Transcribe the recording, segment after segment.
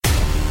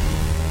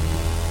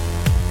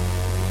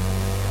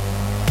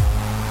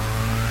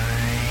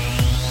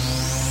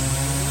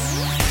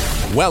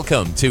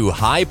Welcome to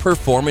High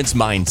Performance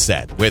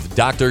Mindset with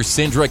Dr.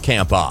 Cindra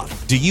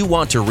Kamphoff. Do you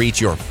want to reach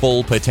your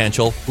full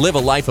potential? Live a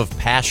life of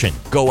passion.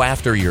 Go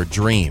after your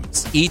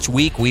dreams. Each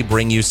week, we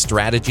bring you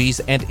strategies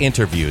and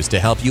interviews to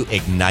help you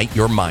ignite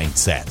your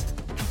mindset.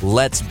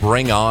 Let's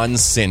bring on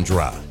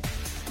Cindra.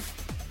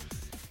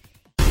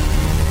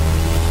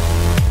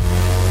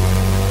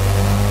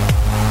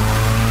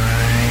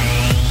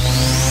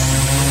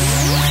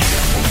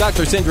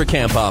 Dr. Cindra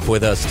Kamphoff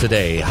with us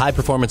today. High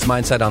Performance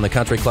Mindset on the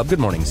Country Club. Good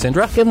morning,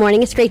 Cindra. Good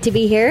morning. It's great to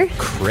be here.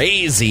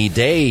 Crazy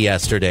day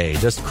yesterday.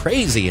 Just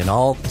crazy in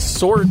all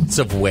sorts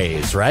of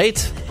ways,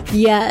 right?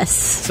 Yes.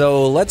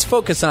 So let's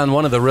focus on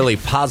one of the really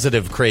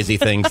positive, crazy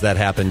things that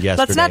happened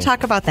yesterday. Let's not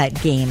talk about that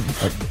game.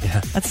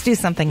 Let's do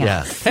something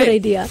else. Hey, good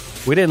idea.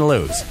 We didn't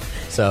lose.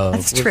 So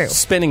that's true.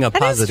 Spinning a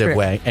positive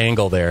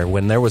angle there.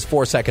 When there was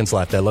 4 seconds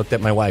left, I looked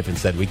at my wife and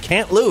said, we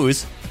can't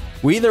lose.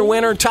 We either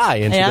win or tie.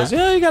 And she goes,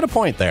 yeah, you got a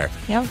point there.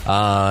 Yeah.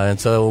 And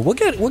so we'll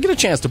get a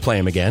chance to play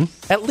him again,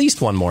 at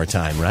least one more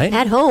time, right?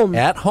 At home.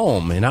 At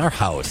home, in our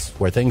house,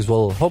 where things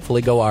will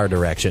hopefully go our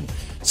direction.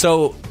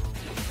 So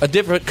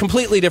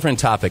completely different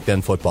topic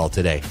than football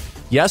today.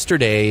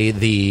 Yesterday,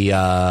 the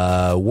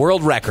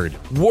world record.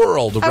 I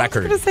was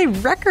going to say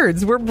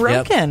records were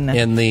broken. Yep,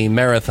 in the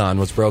marathon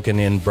was broken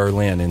in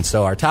Berlin. And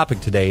so our topic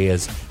today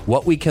is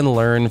what we can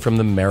learn from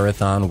the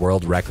marathon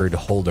world record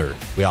holder.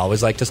 We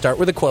always like to start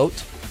with a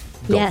quote.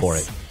 Go for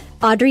it.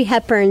 Audrey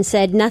Hepburn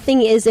said,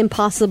 "Nothing is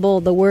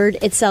impossible. The word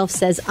itself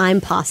says I'm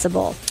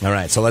possible." All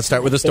right, so let's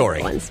start with the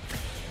story.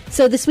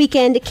 So this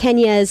weekend,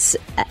 Kenya's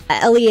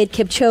Eliud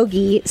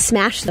Kipchoge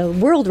smashed the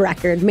world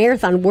record,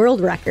 marathon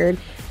world record,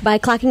 by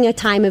clocking a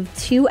time of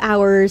 2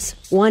 hours,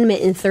 1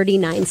 minute, and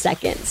 39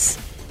 seconds.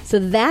 So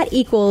that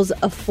equals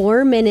a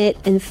 4 minute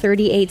and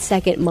 38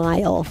 second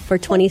mile for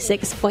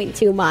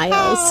 26.2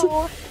 miles.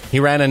 Oh. He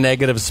ran a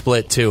negative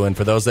split, too. And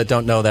for those that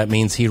don't know, that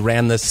means he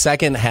ran the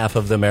second half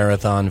of the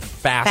marathon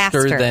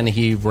faster than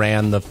he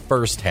ran the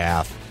first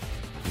half.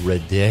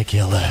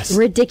 Ridiculous.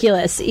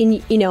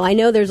 And, I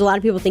know there's a lot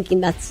of people thinking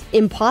that's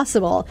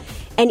impossible.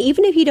 And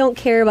even if you don't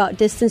care about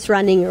distance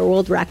running or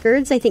world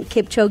records, I think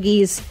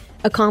Kipchoge's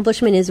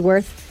accomplishment is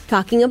worth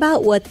talking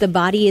about, what the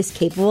body is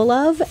capable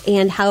of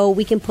and how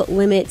we can put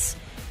limits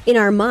in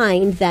our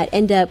mind that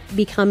end up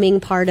becoming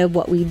part of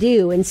what we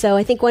do. And so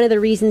I think one of the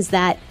reasons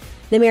that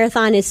the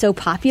marathon is so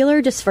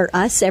popular just for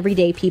us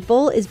everyday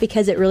people is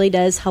because it really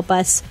does help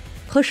us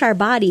push our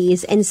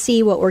bodies and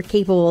see what we're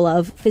capable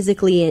of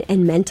physically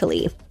and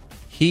mentally.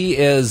 He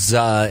is,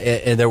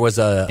 there was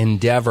an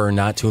endeavor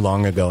not too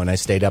long ago, and I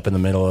stayed up in the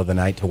middle of the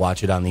night to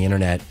watch it on the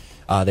internet.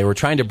 They were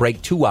trying to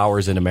break 2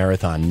 hours in a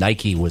marathon.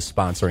 Nike was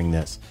sponsoring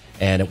this.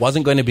 And it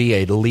wasn't going to be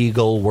a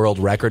legal world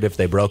record if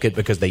they broke it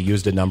because they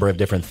used a number of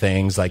different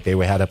things. Like they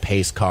had a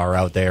pace car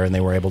out there and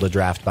they were able to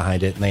draft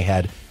behind it. And they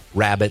had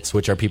rabbits,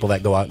 which are people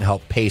that go out and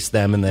help pace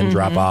them and then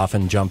drop off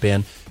and jump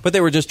in. But they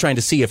were just trying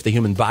to see if the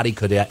human body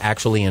could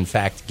actually, in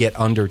fact, get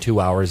under 2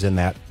 hours in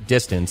that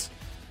distance.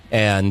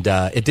 And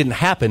it didn't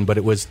happen, but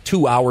it was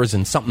 2 hours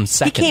and something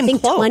seconds. He came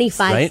close,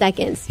 25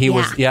 seconds.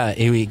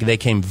 They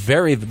came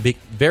very,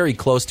 very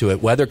close to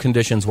it. Weather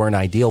conditions weren't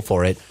ideal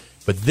for it.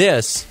 But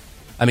this,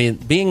 I mean,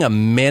 being a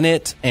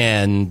minute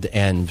and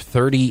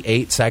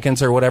 38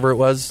 seconds or whatever it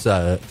was,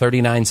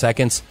 39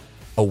 seconds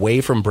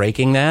away from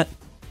breaking that,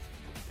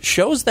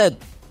 shows that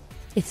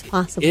it's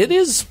possible. It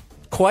is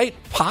quite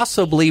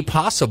possibly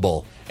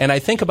possible. And I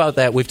think about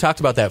that. We've talked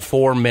about that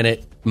 4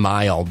 minute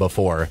mile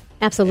before.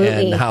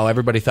 Absolutely. And how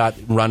everybody thought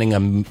running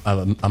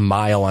a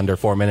mile under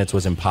 4 minutes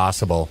was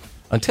impossible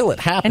until it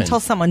happened.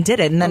 Until someone did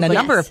it. And then a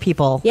number of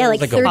people. Yeah,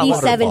 like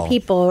 37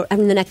 people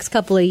in the next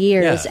couple of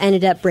years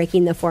ended up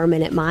breaking the 4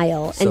 minute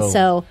mile. And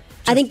so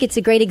I think it's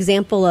a great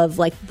example of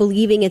like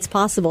believing it's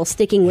possible,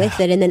 sticking with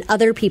it. And then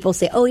other people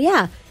say, oh,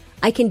 yeah,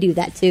 I can do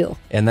that too.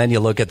 And then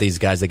you look at these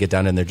guys that get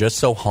down and they're just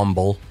so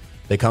humble.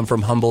 They come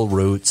from humble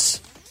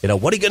roots.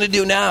 What are you going to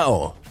do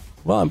now?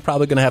 Well, I'm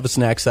probably going to have a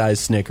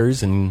snack-sized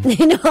Snickers and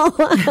go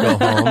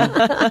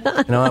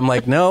home. I'm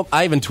like, nope.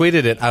 I even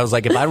tweeted it. I was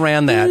like, if I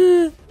ran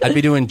that, I'd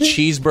be doing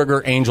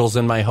cheeseburger angels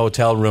in my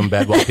hotel room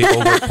bed while people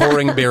were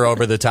pouring beer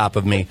over the top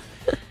of me.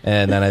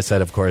 And then I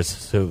said, of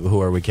course,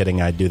 who are we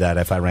kidding? I'd do that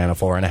if I ran a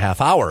 4.5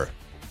 hour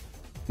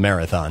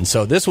marathon.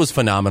 So this was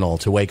phenomenal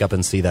to wake up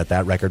and see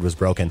that record was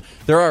broken.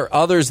 There are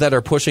others that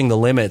are pushing the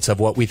limits of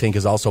what we think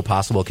is also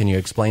possible. Can you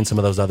explain some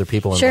of those other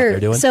people and what they're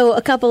doing? So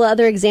a couple of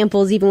other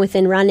examples, even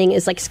within running,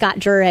 is like Scott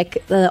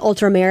Jurek, the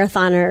ultra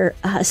marathoner,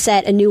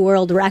 set a new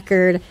world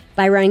record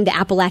by running the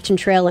Appalachian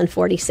Trail in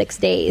 46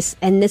 days.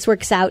 And this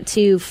works out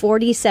to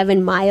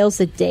 47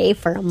 miles a day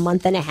for a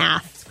month and a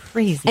half.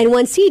 Crazy. And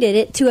once he did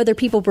it, 2 other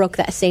people broke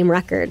that same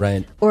record.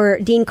 Right. Or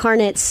Dean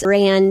Karnitz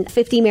ran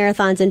 50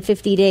 marathons in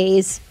 50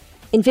 days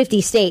in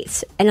 50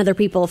 states, and other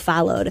people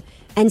followed.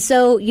 And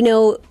so,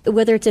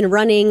 whether it's in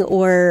running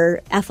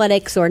or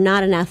athletics or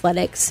not in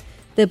athletics,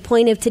 the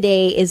point of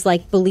today is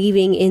like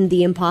believing in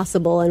the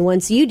impossible. And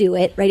once you do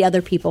it, right,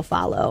 other people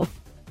follow.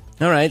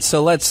 All right,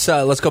 so let's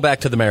go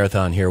back to the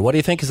marathon here. What do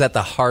you think is at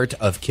the heart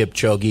of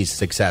Kipchoge's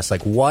success?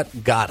 Like,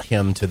 what got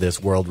him to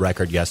this world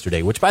record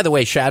yesterday? Which, by the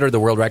way, shattered the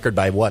world record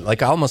by what?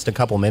 Like almost a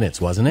couple minutes,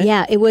 wasn't it?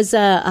 Yeah, it was,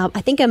 I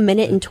think, a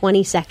minute and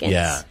 20 seconds.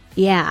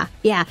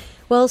 Yeah.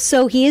 Well,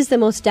 so he is the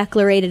most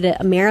decorated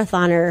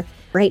marathoner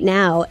right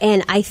now,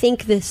 and I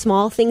think the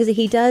small things that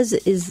he does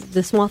is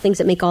the small things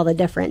that make all the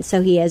difference.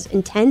 So he has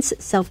intense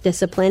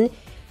self-discipline.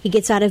 He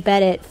gets out of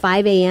bed at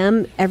 5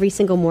 a.m. every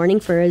single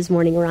morning for his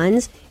morning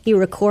runs. He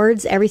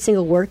records every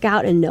single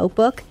workout in a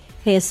notebook.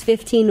 He has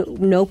 15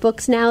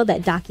 notebooks now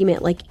that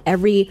document like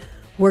every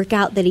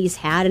workout that he's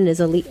had and as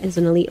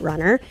an elite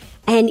runner.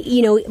 And,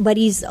 but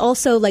he's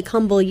also like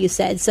humble, you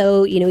said.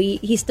 So,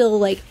 he still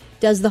like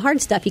does the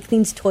hard stuff. He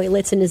cleans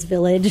toilets in his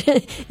village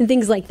and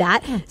things like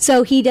that.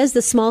 So he does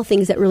the small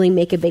things that really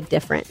make a big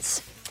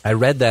difference. I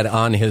read that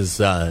on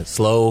his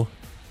slow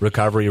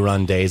recovery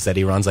run days that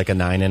he runs like a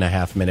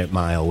 9.5 minute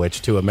mile,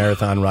 which to a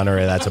marathon runner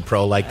that's a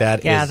pro like that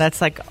is that's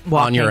like walking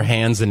on your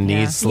hands and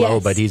knees slow.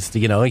 Yes. But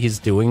he's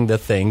doing the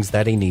things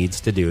that he needs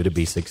to do to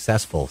be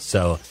successful.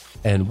 So,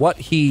 and what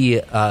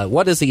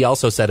has he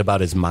also said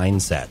about his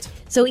mindset?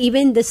 So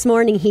even this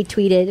morning he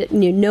tweeted,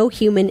 no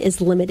human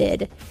is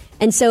limited.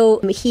 And so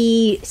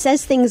he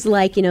says things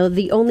like,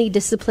 the only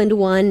disciplined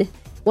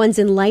ones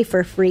in life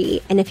are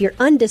free. And if you're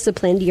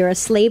undisciplined, you're a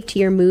slave to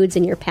your moods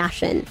and your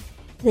passion.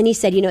 And then he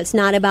said, it's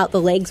not about the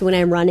legs when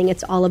I'm running.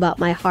 It's all about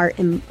my heart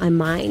and my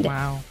mind.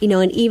 Wow.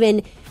 And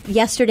even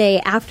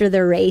yesterday after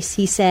the race,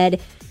 he said,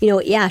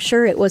 yeah,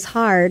 sure, it was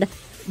hard,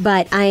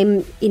 but I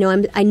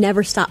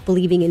never stopped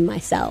believing in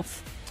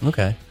myself.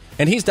 Okay.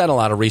 And he's done a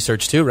lot of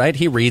research too, right?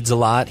 He reads a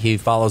lot. He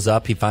follows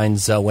up. He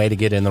finds a way to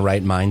get in the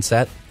right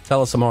mindset.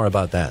 Tell us some more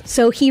about that.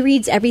 So he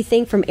reads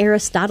everything from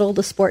Aristotle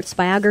to sports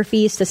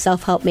biographies to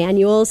self-help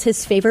manuals.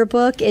 His favorite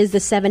book is The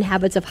 7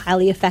 Habits of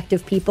Highly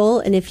Effective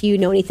People. And if you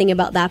know anything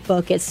about that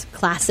book, it's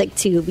classic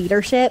to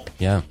leadership.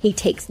 Yeah. He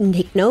takes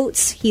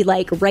notes. He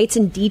writes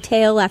in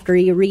detail after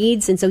he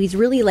reads. And so he's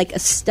really like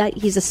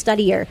he's a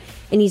studier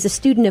and he's a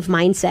student of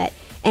mindset.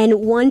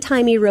 And one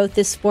time he wrote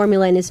this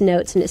formula in his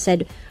notes and it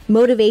said,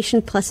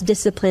 motivation plus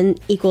discipline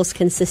equals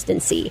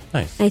consistency.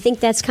 Nice. And I think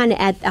that's kind of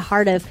at the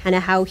heart of kind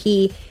of how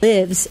he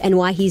lives and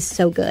why he's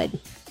so good.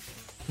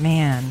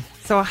 Man.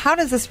 So how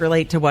does this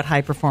relate to what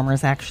high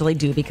performers actually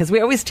do? Because we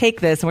always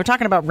take this, and we're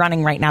talking about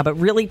running right now, but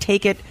really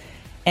take it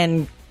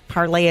and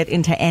parlay it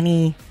into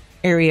any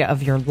area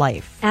of your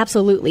life.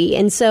 Absolutely.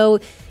 And so,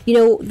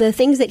 the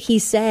things that he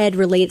said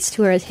relates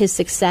to his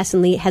success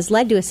and has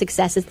led to his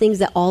success is things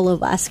that all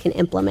of us can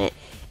implement.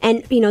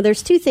 And,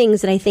 there's two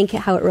things that I think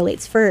how it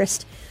relates.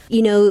 First,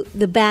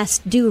 the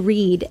best do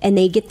read and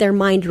they get their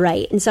mind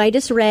right. And so I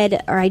just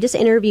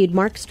interviewed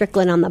Mark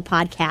Strickland on the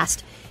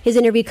podcast. His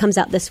interview comes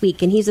out this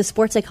week, and he's a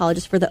sports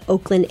psychologist for the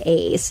Oakland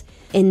A's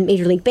in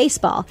Major League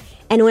Baseball.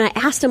 And when I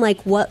asked him,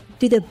 what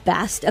do the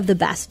best of the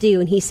best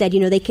do? And he said,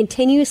 they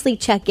continuously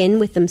check in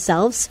with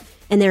themselves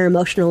and their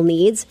emotional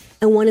needs.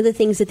 And one of the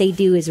things that they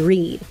do is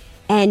read.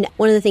 And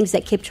one of the things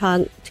that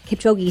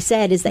Kipchoge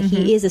said is that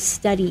he is a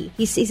study.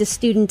 He's a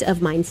student of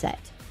mindset.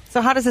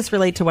 So how does this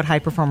relate to what high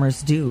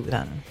performers do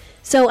then?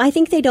 So I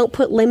think they don't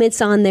put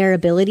limits on their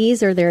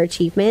abilities or their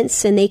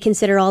achievements, and they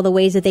consider all the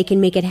ways that they can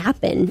make it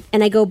happen.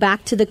 And I go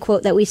back to the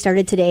quote that we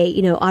started today.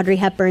 Audrey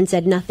Hepburn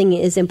said, "Nothing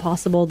is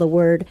impossible. The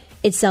word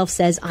itself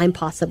says I'm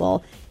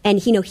possible." And,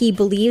 he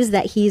believes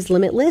that he's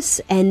limitless,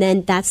 and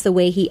then that's the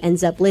way he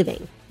ends up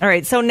living. All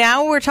right, so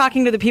now we're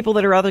talking to the people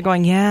that are out there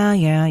going,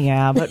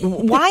 yeah. But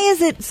why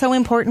is it so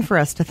important for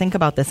us to think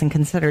about this and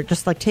consider it?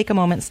 Just take a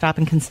moment, stop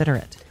and consider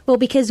it. Well,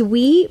 because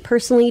we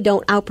personally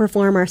don't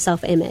outperform our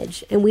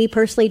self-image, and we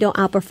personally don't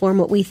outperform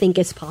what we think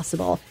is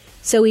possible.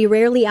 So we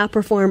rarely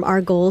outperform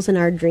our goals and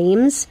our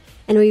dreams,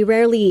 and we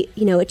rarely,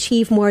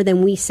 achieve more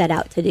than we set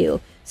out to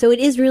do. So it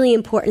is really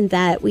important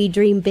that we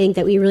dream big,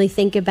 that we really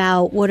think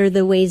about what are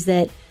the ways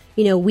that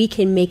we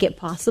can make it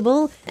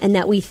possible, and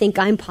that we think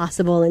I'm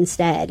possible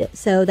instead,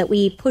 so that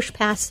we push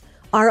past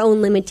our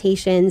own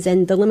limitations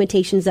and the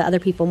limitations that other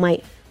people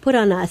might put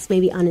on us,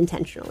 maybe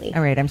unintentionally.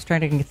 All right, I'm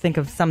starting to think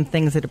of some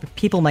things that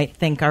people might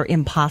think are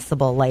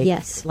impossible,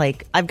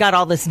 like I've got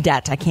all this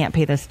debt, I can't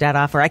pay this debt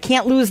off, or I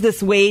can't lose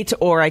this weight,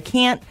 or I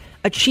can't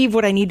achieve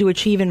what I need to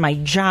achieve in my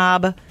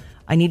job.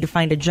 I need to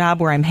find a job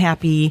where I'm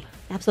happy.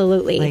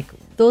 Absolutely.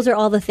 Those are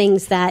all the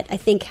things that I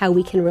think how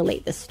we can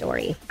relate this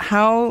story.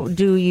 How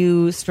do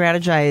you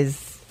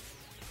strategize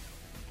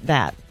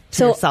that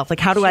to yourself?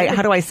 How do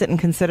I sit and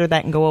consider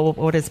that and go, well,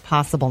 what is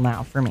possible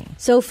now for me?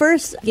 So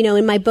first,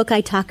 in my book,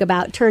 I talk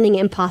about turning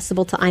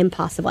impossible to I'm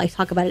possible. I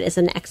talk about it as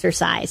an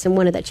exercise in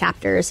one of the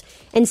chapters.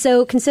 And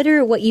so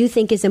consider what you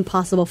think is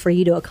impossible for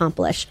you to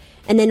accomplish,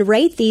 and then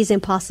write these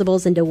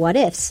impossibles into what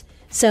ifs.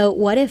 So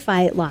what if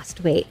I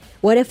lost weight?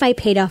 What if I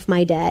paid off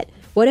my debt?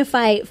 What if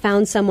I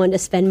found someone to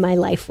spend my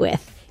life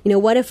with?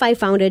 What if I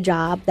found a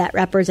job that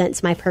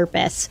represents my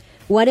purpose?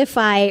 What if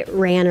I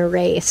ran a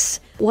race?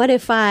 What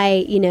if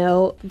I,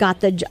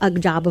 got a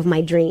job of my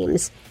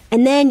dreams?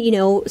 And then,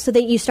 so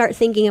that you start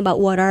thinking about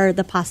what are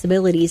the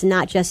possibilities,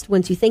 not just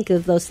once you think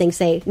of those things,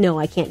 say, no,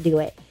 I can't do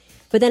it.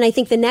 But then I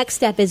think the next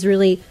step is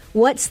really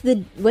what's the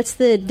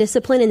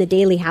discipline and the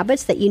daily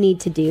habits that you need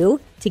to do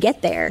to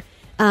get there.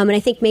 And I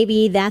think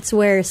maybe that's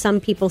where some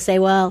people say,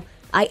 well,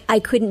 I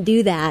couldn't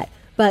do that.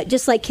 But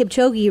just like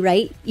Kipchoge,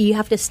 right, you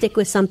have to stick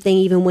with something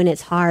even when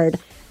it's hard.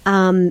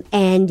 And,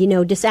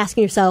 just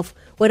asking yourself,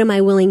 what am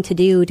I willing to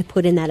do to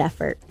put in that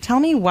effort? Tell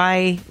me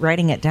why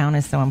writing it down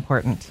is so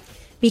important.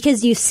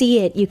 Because you see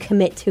it, you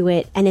commit to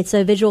it, and it's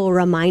a visual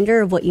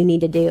reminder of what you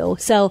need to do.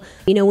 So,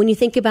 when you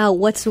think about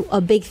what's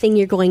a big thing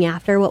you're going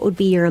after, what would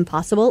be your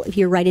impossible, if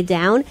you write it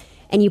down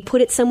and you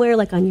put it somewhere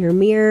like on your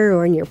mirror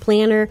or in your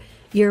planner,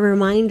 you're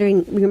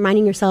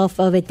reminding yourself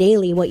of it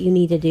daily, what you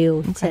need to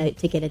do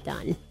to get it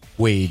done.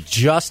 We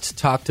just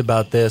talked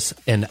about this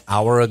an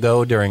hour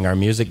ago during our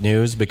music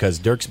news because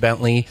Dierks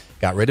Bentley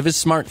got rid of his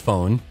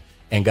smartphone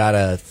and got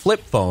a flip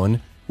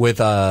phone with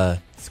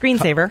a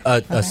screensaver.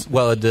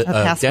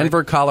 A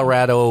Denver,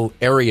 Colorado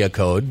area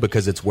code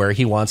because it's where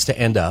he wants to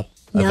end up.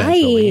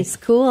 Eventually. Nice,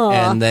 cool.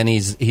 And then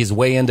he's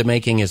way into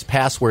making his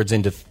passwords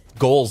into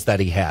goals that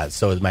he has.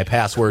 So my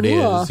password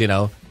is,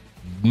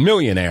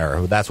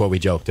 millionaire. That's what we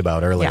joked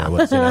about earlier.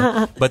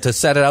 Yeah. But to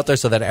set it out there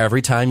so that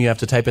every time you have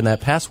to type in that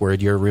password,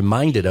 you're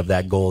reminded of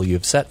that goal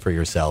you've set for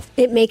yourself.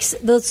 It makes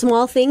those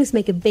small things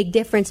make a big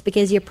difference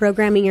because you're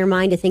programming your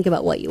mind to think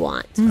about what you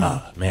want.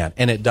 Oh, man.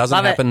 And it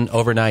doesn't happen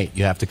overnight.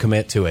 You have to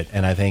commit to it.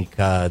 And I think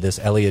this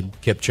Eliud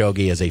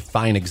Kipchoge is a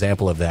fine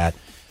example of that.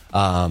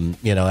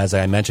 As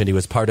I mentioned, he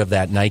was part of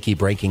that Nike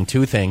Breaking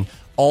 2 thing,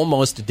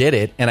 almost did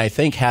it. And I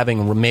think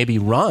having maybe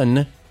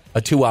run a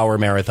 2-hour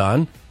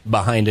marathon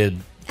behind a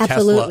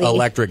Tesla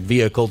electric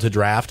vehicle to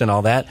draft and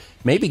all that,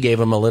 maybe gave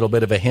him a little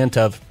bit of a hint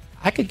of,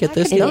 I could get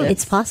this done.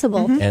 It's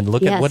possible. Mm-hmm. And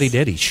look at what he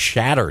did. He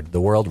shattered the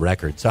world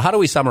record. So how do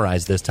we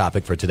summarize this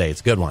topic for today?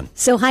 It's a good one.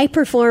 So high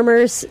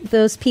performers,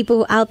 those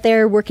people out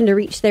there working to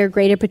reach their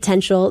greater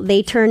potential,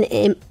 they turn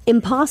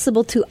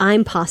impossible to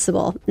I'm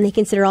possible. And they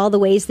consider all the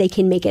ways they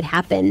can make it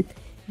happen.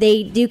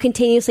 They do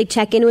continuously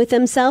check in with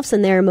themselves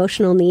and their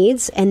emotional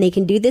needs. And they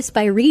can do this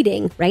by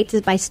reading, right?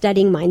 By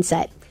studying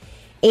mindset.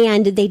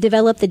 And they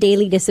develop the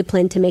daily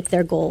discipline to make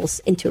their goals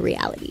into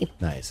reality.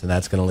 Nice. And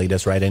that's going to lead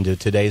us right into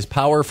today's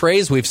power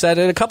phrase. We've said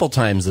it a couple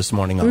times this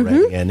morning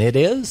already, and it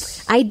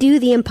is? I do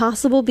the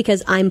impossible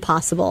because I'm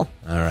possible.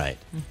 All right.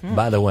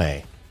 By the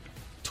way,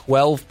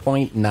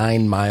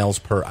 12.9 miles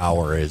per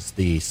hour is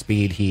the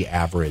speed he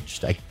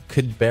averaged. I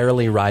could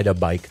barely ride a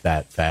bike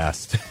that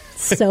fast.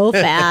 So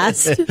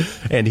fast.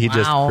 And he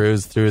just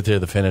cruised through to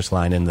the finish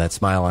line, and that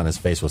smile on his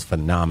face was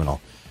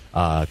phenomenal.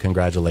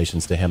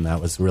 Congratulations to him.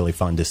 That was really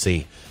fun to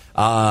see.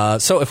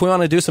 So if we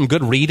want to do some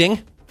good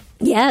reading,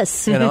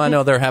 yes, I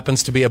know there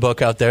happens to be a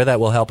book out there that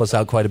will help us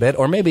out quite a bit,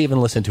 or maybe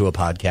even listen to a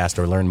podcast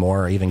or learn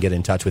more, or even get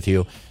in touch with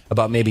you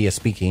about maybe a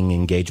speaking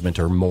engagement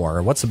or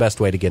more. What's the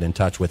best way to get in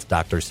touch with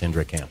Dr.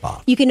 Cindra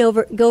Kamphoff? You can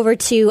go over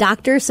to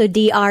Dr. So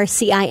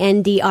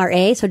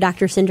DRCINDRA, so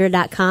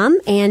drcindra.com,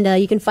 and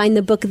you can find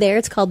the book there.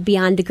 It's called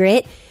Beyond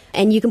Grit,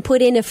 and you can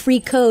put in a free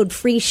code,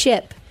 free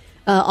ship.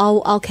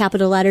 All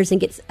capital letters, and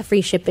get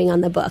free shipping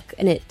on the book.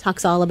 And it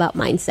talks all about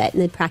mindset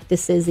and the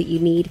practices that you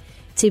need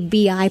to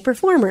be a high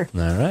performer.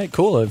 All right,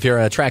 cool. If you're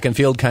a track and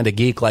field kind of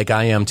geek like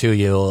I am too,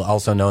 you'll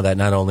also know that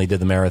not only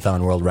did the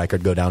marathon world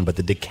record go down, but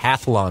the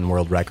decathlon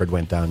world record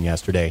went down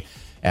yesterday.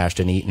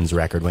 Ashton Eaton's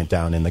record went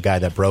down, and the guy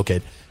that broke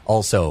it,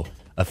 also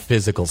a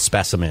physical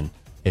specimen.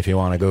 If you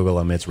want to Google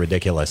him, it's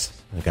ridiculous.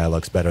 The guy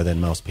looks better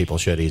than most people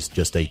should. He's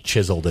just a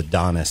chiseled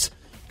Adonis.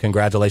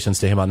 Congratulations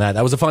to him on that.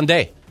 That was a fun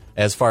day.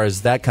 As far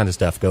as that kind of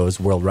stuff goes,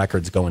 world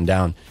records going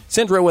down.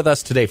 Cindra with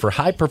us today for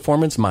High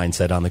Performance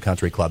Mindset on the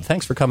Country Club.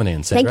 Thanks for coming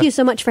in, Cindra. Thank you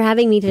so much for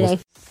having me today.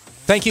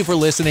 Thank you for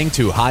listening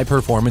to High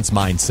Performance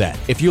Mindset.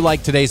 If you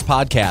like today's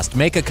podcast,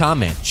 make a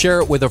comment, share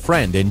it with a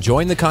friend, and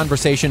join the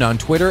conversation on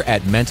Twitter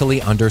at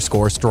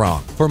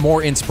mentally_strong. For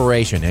more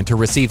inspiration and to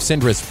receive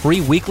Cindra's free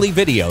weekly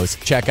videos,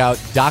 check out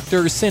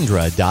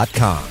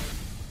drcindra.com.